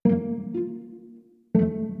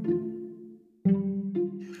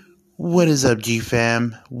What is up,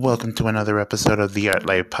 G-Fam? Welcome to another episode of the Art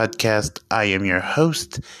Life Podcast. I am your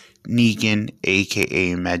host, Negan,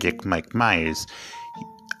 aka Magic Mike Myers,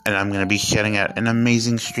 and I'm going to be shouting out an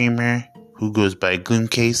amazing streamer who goes by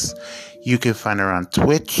GloomCase. You can find her on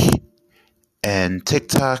Twitch and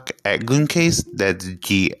TikTok at GloomCase. That's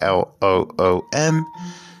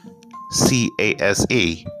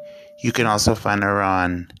GLOOMCASE. You can also find her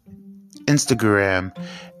on Instagram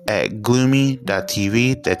at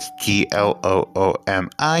gloomy.tv. That's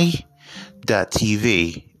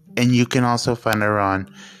GLOOMI.tv. And you can also find her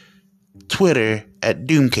on Twitter at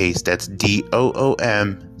Doomcase. That's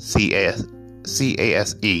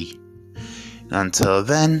DOOMCASE. Until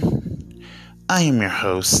then, I am your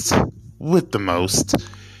host with the most,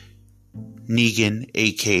 Negan,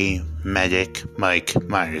 aka Magic Mike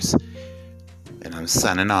Myers. And I'm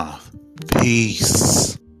signing off.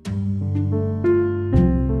 Peace.